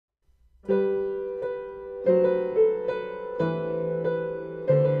I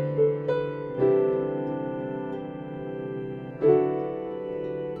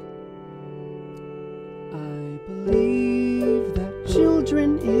believe that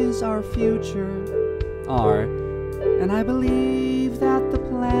children is our future, and I believe that the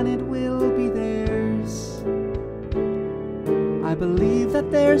planet will be theirs. I believe that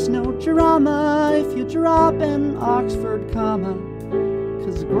there's no drama if you drop an Oxford comma,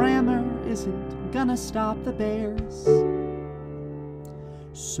 'cause grammar isn't gonna stop the bears.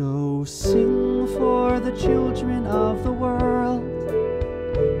 So sing for the children of the world,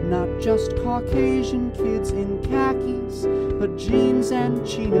 not just Caucasian kids in khakis, but jeans and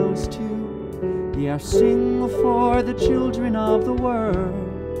chinos too. Yeah, sing for the children of the world.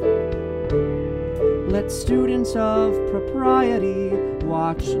 Let students of propriety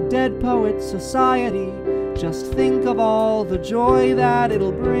watch Dead Poets Society. Just think of all the joy that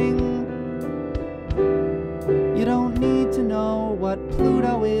it'll bring. You don't need to know what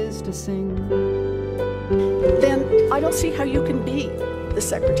Pluto is to sing. Then I don't see how you can be the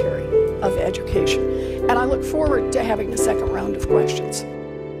Secretary of Education. And I look forward to having the second round of questions.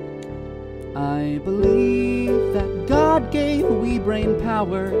 I believe that God gave we brain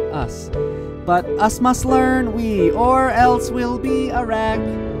power, us, but us must learn we, or else we'll be a wreck.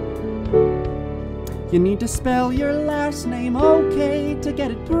 You need to spell your last name okay to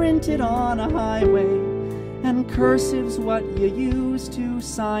get it printed on a highway, and cursive's what you use to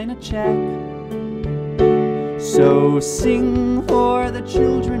sign a check. So sing for the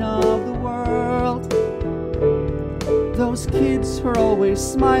children of the world, those kids who are always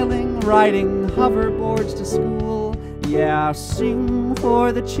smiling, riding hoverboards to school. Yeah, sing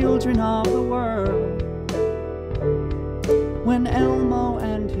for the children of the world. When Elmo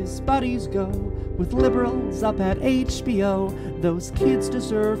and his buddies go with liberals up at HBO, those kids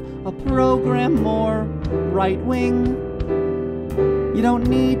deserve a program more right-wing. You don't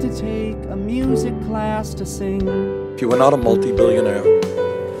need to take a music class to sing. If you were not a multi-billionaire,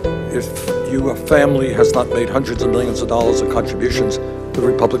 if your family has not made hundreds of millions of dollars in contributions to the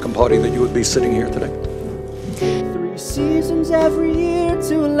Republican Party, that you would be sitting here today. 3 seasons every year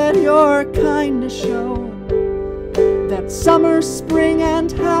to let your kindness show. That summer, spring,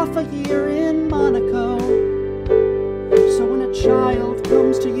 and half a year in Monaco. So when a child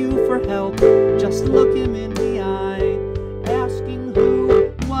comes to you for help, just look him in the eye, asking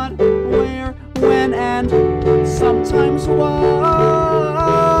who, what, where, when, and sometimes why.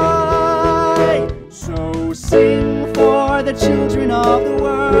 So sing for the children of the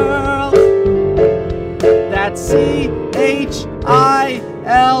world. That's C-H-I-L.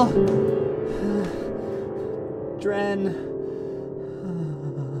 Dren.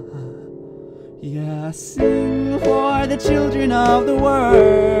 Yeah, sing for the children of the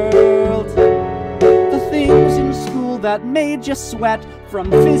world. The things in school that made you sweat, from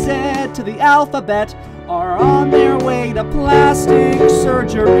phys ed to the alphabet, are on their way to plastic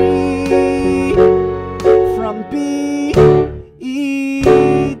surgery. From B-E-T-S-E.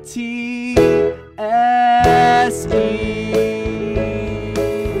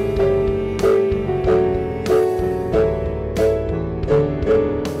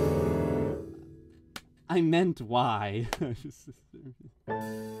 I meant why.